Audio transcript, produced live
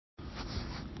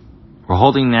We're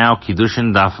holding now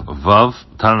Kidushin Daf Vav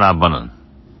Tana Rabbanan.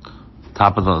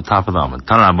 Top of the Amud.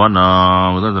 Tana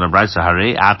Rabbanan. We learned in the Brayso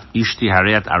Harei at Ishti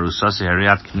Harei at Arusasi Harei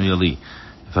at Knuyali.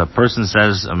 If a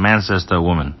man says to a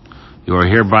woman, "You are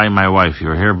hereby my wife.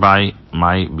 You are hereby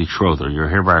my betrothed, or you are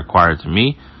hereby acquired to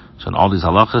me." So in all these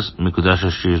halachas,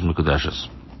 mikudeshes, she is mikudeshes.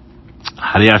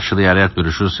 Hariyat sheli, hariyat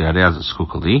birushusi, hariyat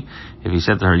skukali. If he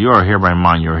said to her, "You are hereby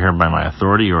mine. You are hereby my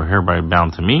authority. You are hereby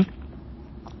bound to me,"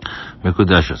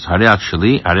 mikudeshes. Hariyat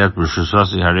sheli, hariyat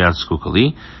birushusi, hariyat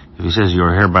skukali. If he says, "You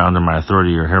are hereby under my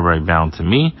authority. You are hereby bound to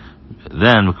me,"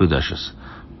 then mikudeshes.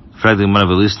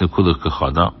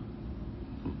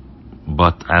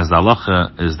 But as the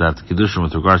halacha is that Kiddushin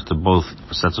with regards to both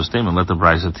sets of statements, let the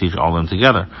Brayso teach all of them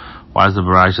together. Why does the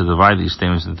Brayso divide these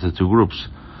statements into two groups?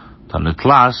 Tana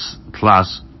Shamini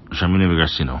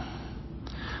V'Garsino.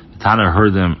 Tana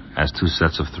heard them as two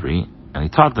sets of three, and he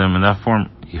taught them in that form.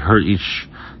 He heard each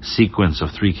sequence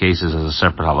of three cases as a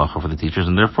separate halacha for the teachers,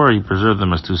 and therefore he preserved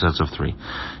them as two sets of three.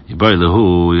 He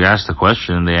asked the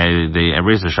question, they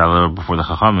raised the shalah before the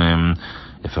Chachamim.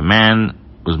 If a man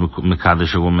was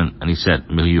mekadesh a woman, and he said,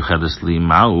 "Miyuchadesli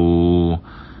ma'u,"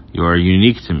 you are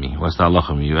unique to me. What's the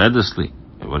halacha? Miyuchadesli.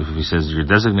 What if he says you're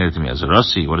designated to me as a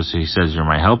rasi? What if he says you're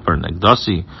my helper,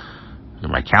 negdasi?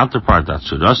 You're my counterpart,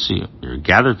 datsudasi. You're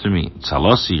gathered to me.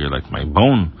 Tzalosi, you're like my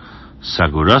bone.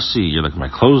 Sagurasi, you're like my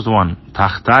closed one.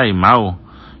 Tachtai ma'u,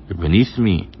 you're beneath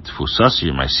me. Tfusasi,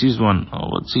 you're my seized one. Oh,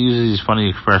 let's use these funny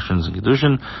expressions in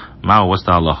Kiddushin. Ma'u, what's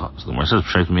the halacha? So the Gemara says,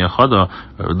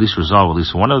 or at least resolve at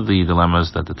least one of the dilemmas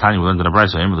that the Tanya we learned in the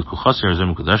Brayso.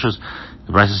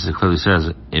 The Brayso clearly says,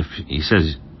 if he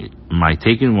says, my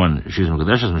taken one, she's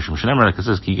mekudeshes, mishum shenemar, like it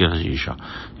says, kikech yisha.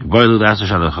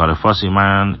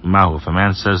 If a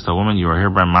man says to a woman, you are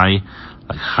hereby my,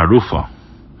 like, charufa.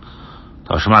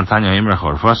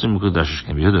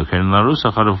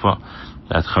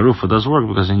 That charufa does work,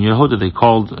 because in Yehuda they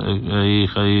called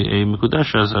a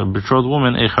mekudesh as a betrothed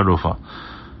woman a charufa.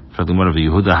 As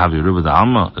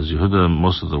Yehuda,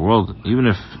 most of the world, even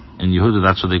if in Yehuda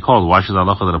that's what they called, why should the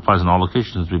halacha that applies in all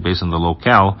locations be based on the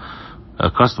locale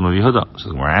custom of Yehuda? So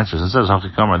the Gemara answers and says,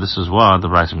 this is what the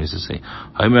Brayso means to say.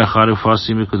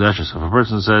 If a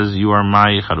person says, you are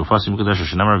my charufasi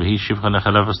mekudeshes,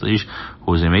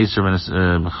 who is a maidservant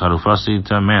charufasi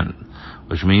to a man,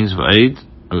 which means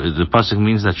the pasuk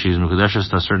means that she is mekudeshes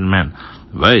to a certain man.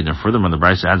 And furthermore, the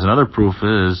Brayso adds another proof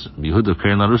is Yehuda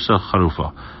kein larusa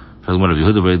charufa. Furthermore,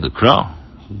 Yehuda ve'ed the crow.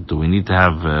 Do we need to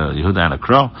have Yehuda and a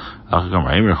crow?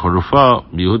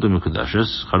 Yehuda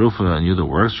mekudeshes charufa, and Yehuda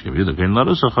works. Yehuda kein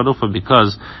larusa charufa,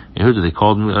 because Yehuda they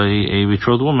called a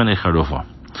betrothed woman a charufa.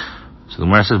 So the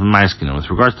Gemara says, with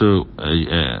regards to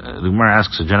the Gemara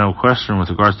asks a general question with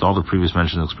regards to all the previous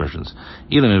mentioned expressions.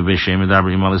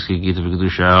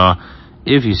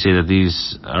 If you say that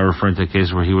these are referring to a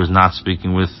case where he was not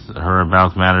speaking with her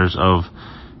about matters of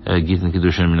Gitin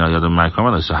Kidushin Minal Yadam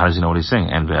Ma'akamala, so how does he know what he's saying?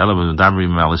 And rather we're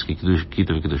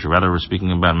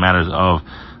speaking about matters of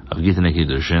Gitin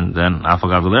Kidushin, then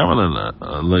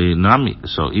Nami.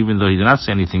 So even though he did not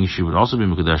say anything, she would also be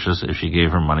Mekudeshes if he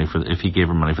gave her money for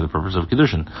the purpose of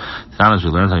Kiddushin. As we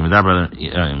learned,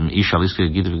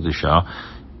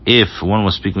 if one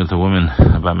was speaking with a woman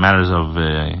about matters of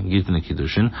Gitin and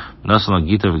Kiddushin, and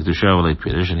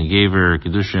he gave her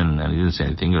Kiddushin and he didn't say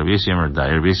anything, Rabbi S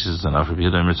is enough. She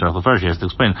has to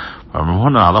explain.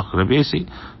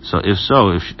 So if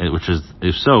so,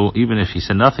 even if he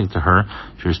said nothing to her,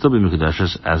 she would still be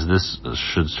Mekudeshes, as this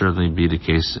should certainly be the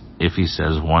case if he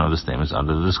says one of the statements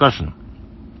under the discussion.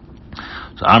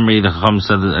 So Amri, the Chacham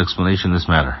said the explanation in this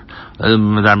matter.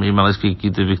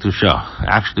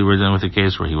 Actually, we're dealing with a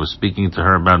case where he was speaking to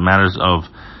her about matters of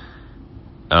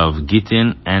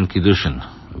Gitin and Kiddushin.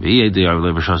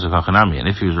 And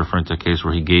if he was referring to a case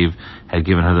where he had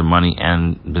given her the money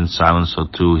and been silent, so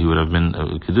too he would have been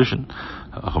Kiddushin.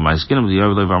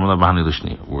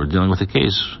 We're dealing with a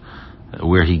case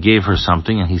where he gave her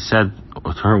something and he said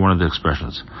to her one of the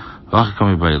expressions.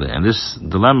 And this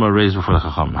dilemma raised before the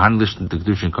Chacham.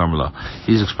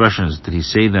 These expressions, did he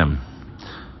say them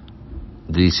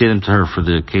to her for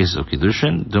the case of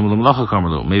Kiddushin?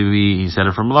 Maybe he said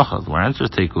it for Malacha. The answer is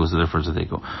Teiko, is the difference of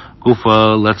Teiko.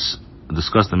 Gufa, let's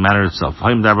discuss the matter itself. If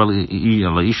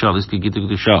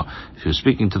he was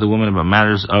speaking to the woman about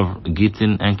matters of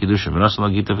Gitin and Kiddushin,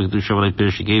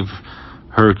 she gave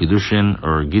her Kiddushin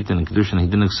or Gitin and Kiddushin, he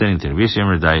didn't say anything. It's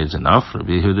enough. As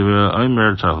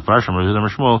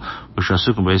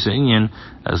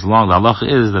long the halacha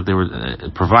is that they were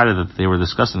provided that they were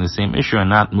discussing the same issue and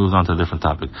not moved on to a different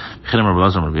topic. He says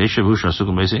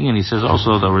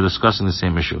also that we're discussing the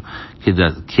same issue.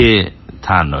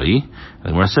 Tanoi.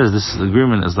 And where it says this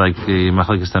agreement is like the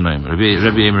Machlekes Tanoim. Rabbi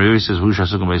says who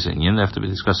shasukum beisinyan. They have to be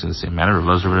discussing the same matter.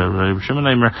 Rabbi Shimon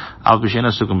Aimer al b'sheina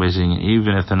sukum beisinyan,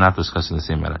 even if they're not discussing the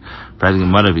same matter. If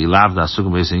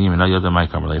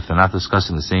they're not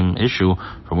discussing the same issue,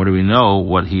 from where do we know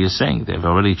what he is saying? They've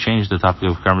already changed the topic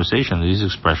of conversation. These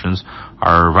expressions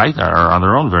are on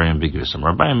their own very ambiguous.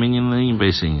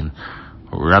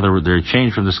 Or rather, they're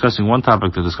changed from discussing one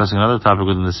topic to discussing another topic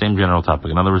within the same general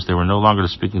topic. In other words, they were no longer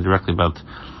speaking directly about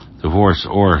divorce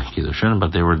or Kiddushin,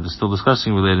 but they were still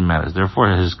discussing related matters.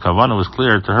 Therefore, his kavanah was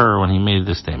clear to her when he made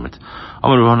this statement.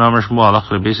 Any idea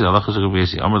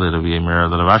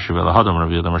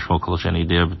to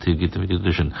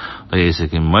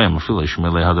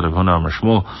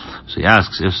So he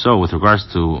asks, if so, with regards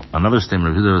to another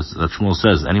statement that Shmuel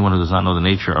says, anyone who does not know the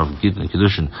nature of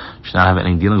Kiddushin should not have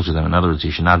any dealings with them. In other words,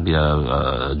 he should not be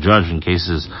a judge in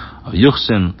cases of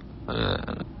Yuchsin,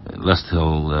 lest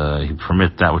he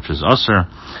permit that which is usher.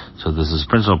 So this is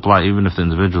principle apply even if the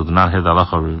individual did not hear the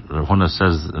halacha. Rav Huna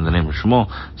says in the name of Shmuel,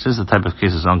 since the type of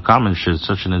case is uncommon, should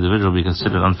such an individual be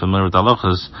considered unfamiliar with the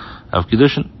halachas of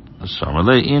Kiddushin? So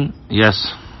yes.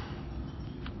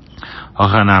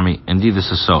 Indeed, this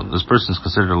is so. This person is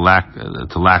considered to lack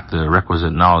the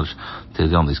requisite knowledge to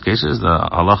deal in these cases. The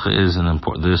halacha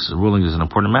this ruling is an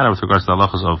important matter with regards to the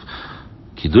halachas of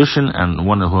Kiddushin, and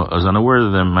one who is unaware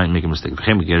of them might make a mistake.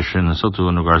 And so too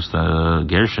in regards to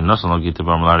Gershon, in all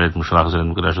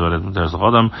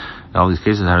these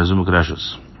cases, where it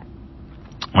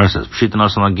says,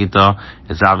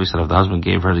 it's obvious that if the husband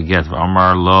gave her the get,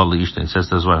 and says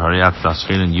to his wife,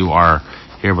 you are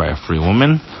hereby a free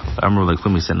woman,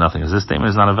 he said nothing. As this statement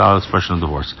is not a valid expression of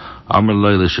divorce. If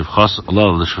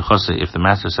the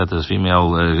master said to his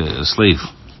female slave,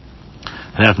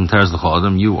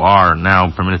 you are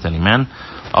now permitted to any man.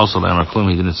 Also,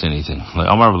 he didn't say anything.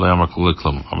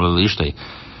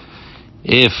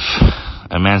 If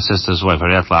a man says to his wife,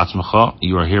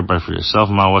 you are hereby for yourself,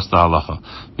 what's the halacha?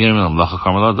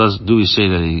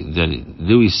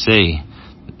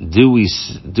 Do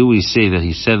we say that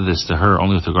he said this to her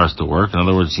only with regards to work? In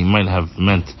other words, he might have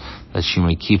meant that she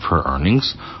may keep her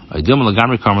earnings,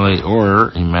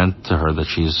 or he meant to her that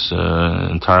she's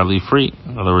entirely free.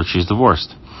 In other words, she's divorced.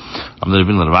 Says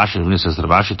to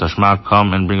Rabashi, Tashma,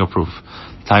 come and bring a proof.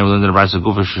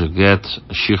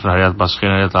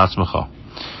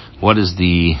 What is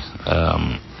the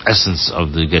essence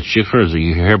of the get shikhr? Is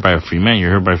you're hereby a free man,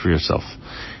 you're hereby for yourself.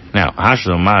 Now, in regards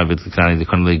to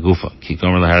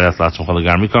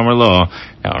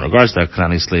that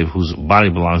Kanani slave whose body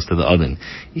belongs to the Adin,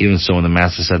 even so when the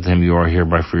master said to him, you are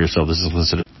hereby for yourself, this is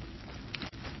considered.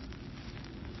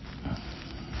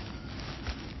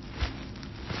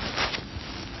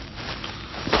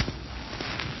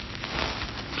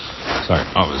 Sorry.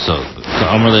 So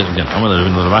Amrle again. Amrle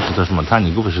Rabbi Rabashi Tosh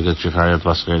Montani Gufa should get Shikhariyat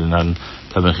Vasker and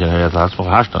Tabin Shikhariyat Hatzmach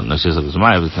Hashton. Now says like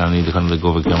Zmai, but can need to come to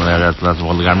Gufa Kamariyat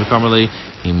Hatzmach Legami Kamarli.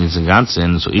 He means in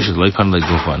Gansin, so he should like come to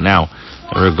Gufa. Now,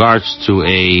 in regards to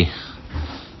a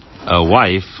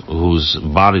wife whose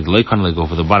body like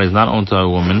Gufa, the body is not owned to a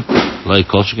woman, like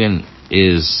Kolchikin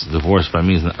is divorced by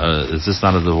means. Is this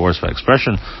not a divorce by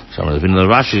expression? So with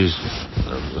regard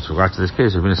to this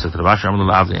case, Rabbi said to Rabashi,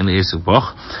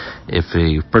 if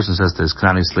a person says to his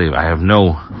Kanani slave, I have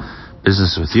no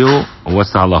business with you,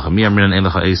 what's the halacha?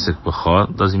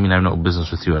 Does he mean I have no business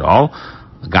with you at all?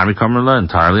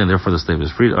 Entirely, and therefore the slave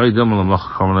is freed. Or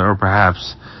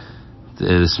perhaps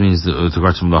this means with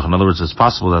regard to malach. In other words, it's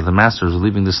possible that the master is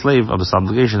relieving the slave of this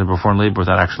obligation to perform labor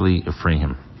without actually freeing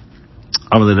him.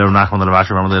 Somebody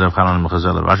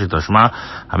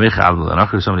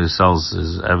sells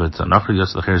his evet to Nachri,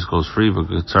 yes, the Cheres goes free, but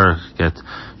get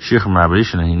shikhr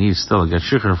ma'abrishin, and he needs still to get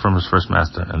shikhr from his first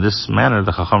master. In this manner,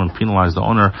 the Chachamim penalize the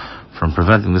owner from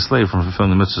preventing the slave from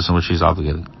fulfilling the mitzvahs in which he is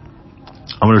obligated.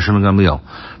 Shimon Gamliel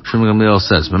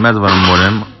says,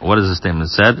 what is the statement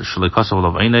said?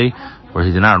 Where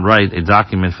he did not write a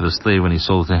document for the slave when he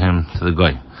sold to him to the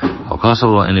guy. But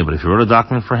if you wrote a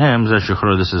document for him, this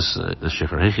is the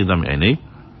shikhr.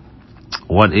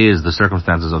 What is the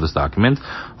circumstances of this document?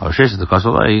 He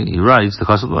writes,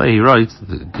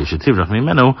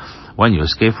 when you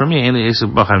escape from me, I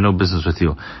have no business with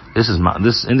you. This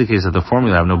indicates that the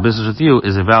formula, I have no business with you,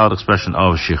 is a valid expression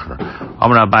of shikhr.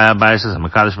 Abaya says,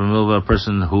 a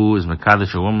person who is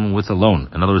mekadesh, a woman with a loan.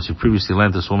 In other words, he previously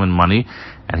lent this woman money,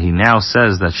 and he now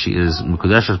says that she is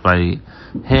mekudeshes by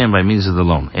him by means of the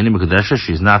loan. Any mekudeshes,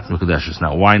 she is not mekudeshes.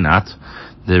 Now, why not?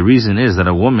 The reason is that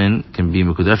a woman can be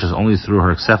mekudeshes only through her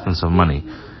acceptance of money,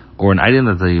 or an item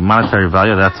that the monetary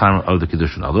value at that time of the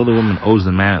Kidushin. Although the woman owes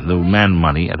the man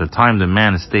money, at the time the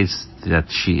man states that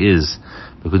she is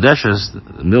Mekudeshes,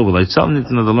 the loan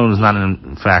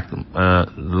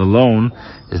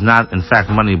is not in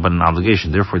fact money but an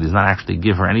obligation. Therefore, he does not actually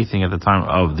give her anything at the time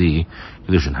of the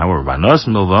Kidushin. However, by Nos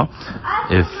Milva,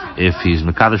 if he's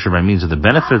Mekadesh by means of the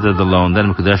benefit of the loan, then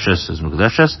Mekudeshes is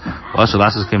Mekudeshes. Also,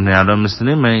 but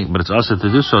it's also to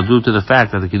do so due to the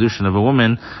fact that the Kidushin of a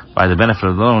woman by the benefit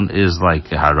of the loan is like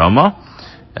Harama,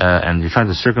 and you're trying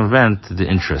to circumvent the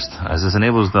interest, as this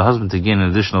enables the husband to gain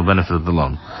an additional benefit of the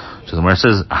loan. So the Gemara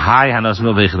says, "Hi Hanas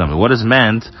Mil Veichadami." What is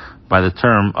meant by the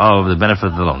term of the benefit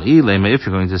of the loan? If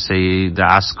you're going to say the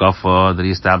askafa that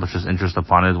he establishes interest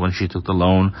upon it when she took the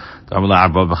loan,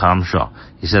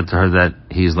 he said to her that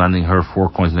he's lending her 4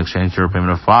 coins in exchange for a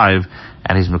payment of 5,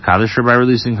 and he's mekadesh her by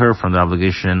releasing her from the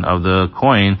obligation of the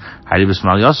coin.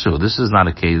 This is not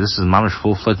a case. This is mamish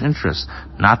full-fledged interest,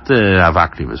 not the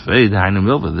avakri.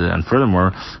 And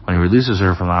furthermore, when he releases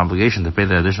her from the obligation to pay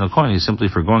the additional coin, he's simply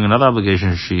forgoing another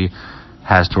obligation she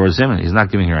has towards him, and he's not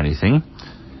giving her anything.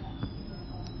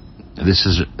 This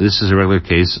is a regular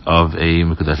case of a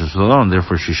Mekudeshes for the loan,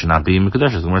 therefore she should not be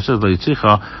Mekudeshes. And where it says, we're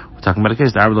talking about a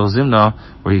case,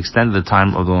 where he extended the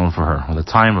time of the loan for her. When the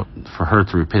time for her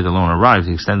to repay the loan arrived,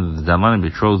 he extended the deadline and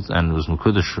betrothed and was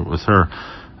Mekudesh with her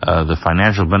the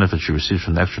financial benefit she receives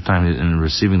from the extra time in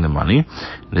receiving the money.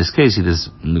 In this case, he does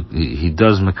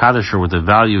Mekadesh her with the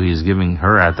value he is giving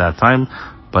her at that time,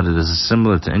 but it is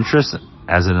similar to interest,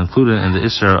 as it included in the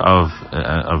Isser of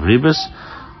Ribis,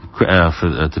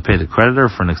 to pay the creditor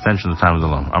for an extension of the time of the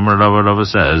loan. Amar Rava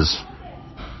says,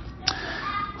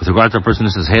 with regard to a person who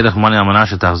says, here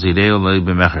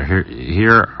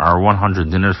are 100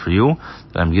 dinars for you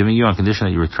that I'm giving you on condition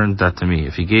that you return that to me.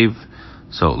 If he gave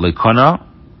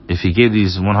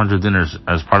these 100 dinars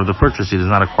as part of the purchase, he does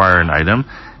not acquire an item,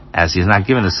 as he is not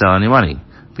given to sell any money.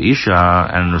 Isha,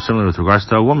 and similarly with regards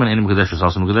to a woman, Ein Mekudeshes,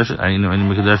 also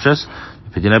Mekudeshes,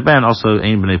 Pidina Ben, also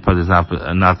Ein B'nei Padi is not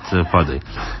Padi.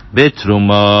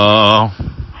 Bitruma.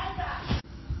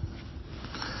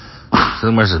 So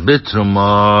the Gemara says,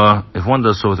 Bitruma, if one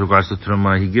does so with regards to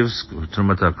Truma, he gives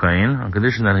Truma to a Kohen on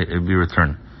condition that it be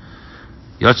returned.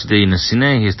 Yotzidei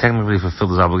Nesine, he has technically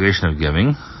fulfilled his obligation of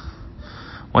giving.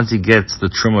 Once he gets the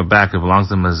Truma back, it belongs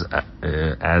to him as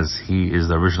he is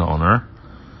the original owner.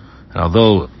 And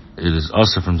although it is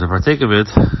also from to partake of it,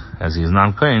 as he is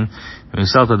non-Kohen, he may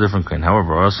sell to a different Kohen.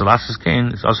 However, also Lash's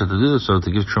Kohen is also to do so,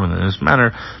 to give Truma in this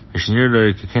manner, because it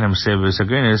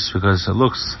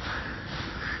looks,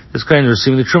 this Kohen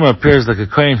receiving the Truma appears like a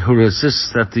Kohen who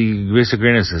insists that the Beis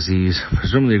HaGrenis, as he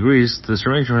presumably agrees to this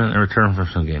arrangement in return for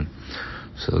some gain.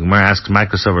 So the Gemara asks, what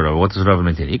does Rav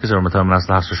maintain? If he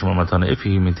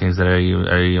maintains that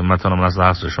a matana manas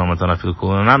lahafs shema matana fil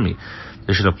kul anami,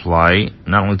 this should apply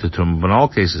not only to Truma, but in all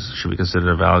cases it should be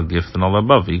considered a valid gift and all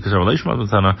above. And if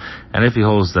he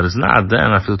holds that it's not,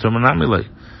 then I feel Truma not milay.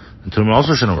 And Truma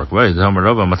also shouldn't work. Why? We know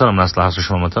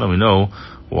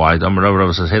why. The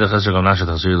Rava says, so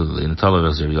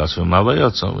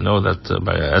we know that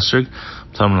by Esrig,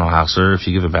 if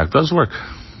you give it back, does work.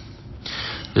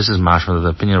 This is mashma,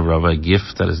 the opinion of Rava, a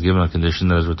gift that is given on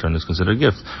condition that is returned is considered a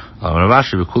gift. In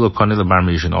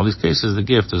all these cases, the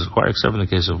gift is acquired except in the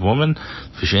case of a woman,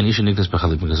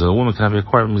 because a woman cannot be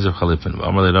acquired by means of chalipin.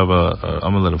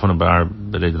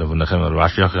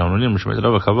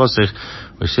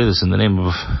 We say this in the name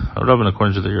of Rava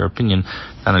according to your opinion,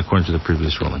 and according to the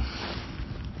previous ruling.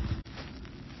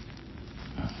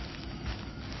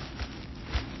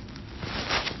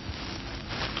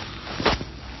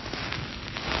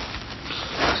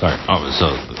 Sorry. So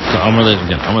Amrle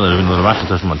again. Amrle Rabbi Rashi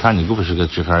touched Montani. Gufa should get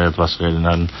Shechariat Vascher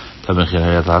and Taben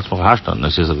Shechariat Hatzmach Hashton.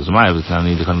 No, she says it's my. But now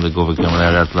need to come to Gufa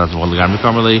Shechariat Hatzmach Legam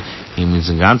Kamrle. He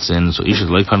means in Gansen. So Isha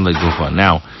Leikon Le Gufa.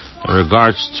 Now, in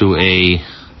regards to a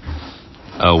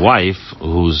wife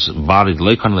whose body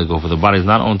Leikon Le Gufa, the body is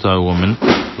not owned to a woman.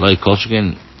 Like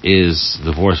Kolshkin is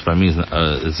divorced by means.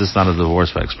 Is this not a divorce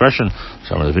by expression?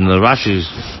 So Rabbi Rashi,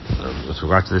 with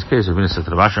regard to this case, Rabbi said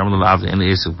to Rashi,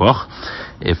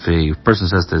 if a person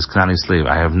says to his Knani slave,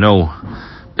 I have no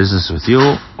business with you,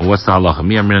 what's the halacha?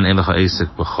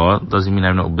 Does he mean I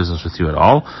have no business with you at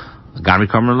all?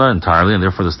 Entirely, and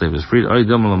therefore the slave is freed. Or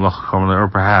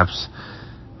perhaps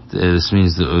this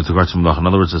means with regard to malach. In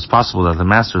other words, it's possible that the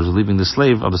master is relieving the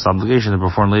slave of this obligation to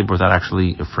perform labor without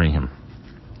actually freeing him.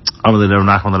 Somebody who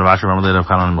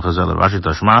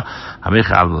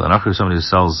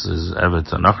sells his evet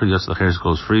to Nachri, the Cheres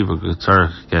goes free, but get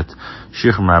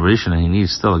Shikhr Ma'abarishan, and he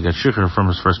needs still to get Shikhr from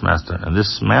his first master. In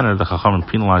this manner, the Chachamim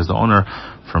penalize the owner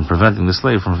from preventing the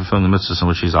slave from fulfilling the mitzvahs in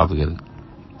which he is obligated.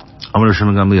 Amar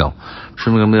Shimon Gamliel.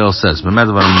 Shimon Gamliel says,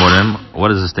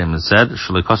 what is the statement said?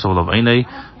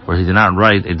 Where he did not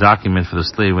write a document for the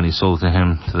slave when he sold it to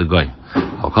him, to the guy.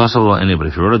 But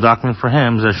if you wrote a document for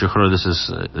him, this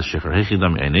is the shikhr.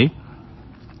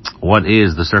 What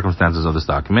is the circumstances of this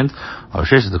document? He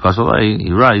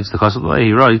writes,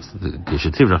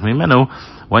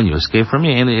 when you escape from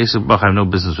me, I have no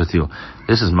business with you.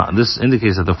 This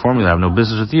indicates that the formula, I have no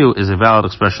business with you, is a valid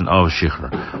expression of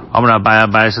shikhr. Amar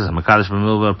Abaye says,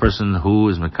 a person who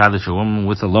is mekadesh a woman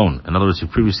with a loan. In other words, he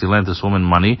previously lent this woman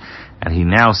money, and he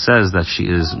now says that she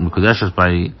is mekudeshes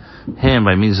by him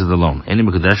by means of the loan. Any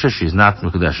mekudeshes, she's not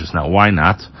mekudeshes. Now, why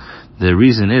not? The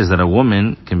reason is that a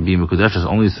woman can be mekudeshes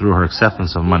only through her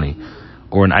acceptance of money,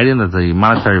 or an item that the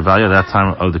monetary value at that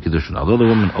time of the Kiddushin. Although the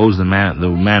woman owes the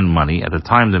man money, at the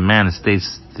time the man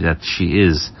states that she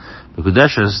is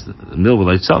mekudeshes, the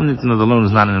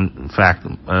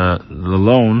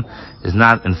loan is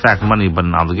not in fact money but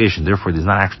an obligation. Therefore, he does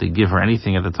not actually give her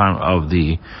anything at the time of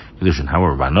the Kidushin.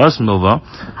 However, by Nos Milva,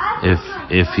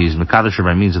 if he's Mekadesh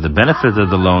by means of the benefit of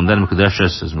the loan, then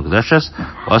Mekudeshes is Mekudeshes.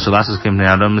 Also, but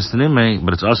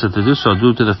it's also to do so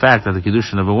due to the fact that the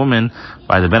Kidushin of a woman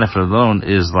by the benefit of the loan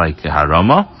is like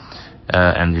Harama,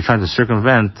 and you're trying to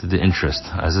circumvent the interest,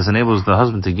 as this enables the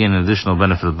husband to gain an additional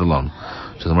benefit of the loan.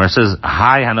 So the Gemara says,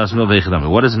 "Hi Hanos Milva."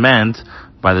 What is meant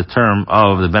by the term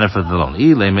of the benefit of the loan?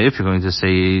 If you're going to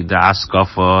say the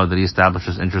askafa, that he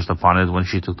establishes interest upon it when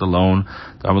she took the loan,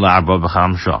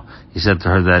 he said to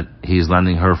her that he's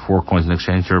lending her 4 coins in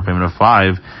exchange for a payment of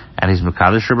 5, and he's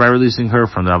mekadesh her by releasing her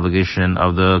from the obligation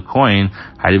of the coin.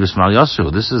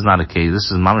 This is not a case.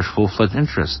 This is mamish full-fledged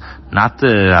interest, not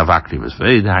the avakri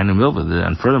b'sveid.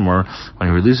 And furthermore, when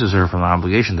he releases her from the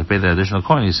obligation to pay the additional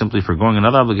coin, he's simply forgoing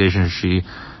another obligation she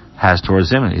has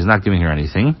towards him, and he's not giving her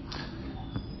anything.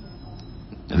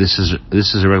 This is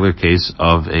a regular case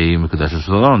of a mekudeshes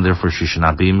for the loan. Therefore, she should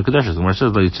not be mekudeshes. The Gemara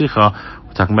says, we're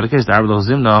talking about a case,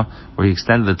 where he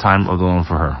extended the time of the loan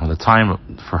for her. When the time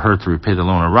for her to repay the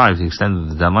loan arrived, he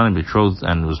extended the deadline and betrothed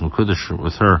and was mekudesh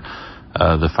with her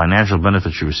the financial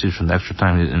benefit she receives from the extra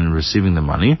time in receiving the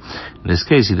money. In this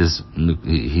case, he does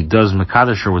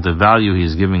mekadesh her with the value he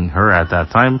is giving her at that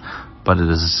time, but it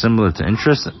is similar to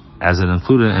interest, as it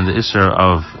included in the isser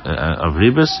of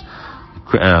ribis,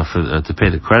 to pay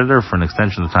the creditor for an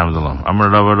extension of the time of the loan. Amar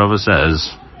Rava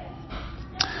says,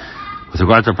 with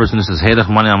regard to a person who says, here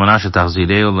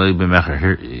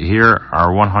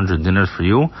are 100 dinars for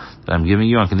you that I'm giving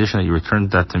you on condition that you return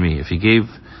that to me. If he gave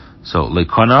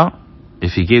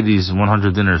these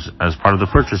 100 dinars as part of the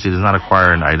purchase, he does not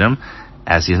acquire an item,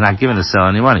 as he is not given to sell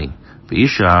any money.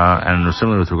 Isha, and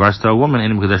similar with regards to a woman,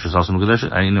 any mekudeshes is also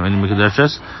mekudeshes, any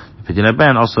mekudeshes. Pidina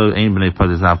ben also any bnei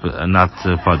pad is not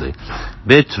padi.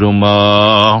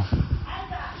 Bitruma.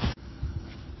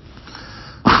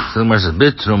 So the Gemara says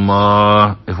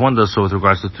bitruma. If one does so with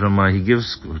regards to truma, he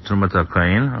gives truma to a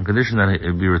kohen on condition that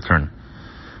it be returned.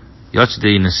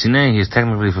 Yachidei nesine, he has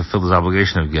technically fulfilled his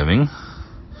obligation of giving.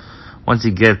 Once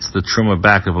he gets the truma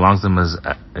back, it belongs to him as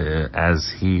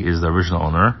he is the original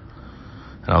owner.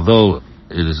 And although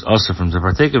it is also from to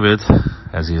partake of it,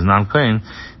 as he is non-kohen,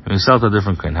 he may sell to a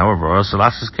different kohen. However, also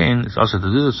last kohen is also to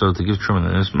do so, to give truma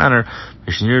in this manner,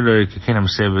 because it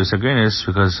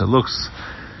looks,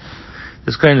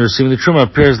 this kohen receiving the truma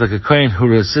appears like a kohen who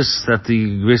resists at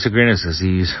the grace of greatness, as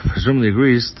he presumably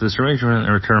agrees to this arrangement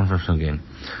in return for some gain.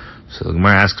 So the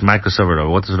Gemara asks, what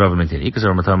does Rav maintain? If he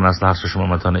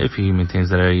maintains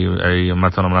that a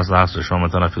matana manas lahasra shema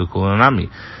matana fil kul anami,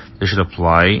 this should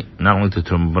apply not only to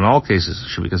Truma, but in all cases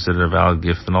should be considered a valid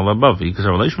gift and all above. And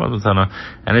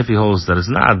if he holds that it's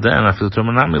not, then I feel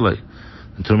Truma not milay.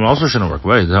 The Truma also shouldn't work.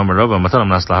 Why? We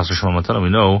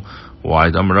know why.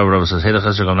 The Rava says, so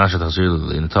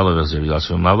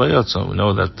we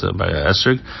know that by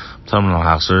esrog,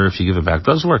 if you give it back,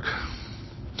 does work.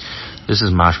 This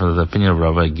is mashma, the opinion of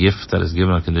Rava, a gift that is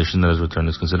given on condition that is returned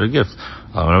is considered a gift.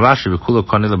 In all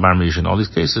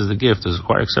these cases, the gift is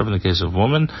acquired except in the case of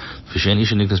woman, because a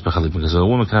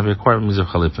woman cannot be acquired by means of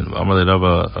chalipin.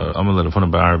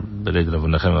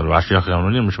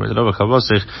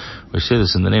 We say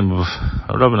this in the name of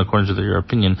Rava according to your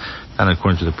opinion, and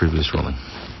according to the previous ruling.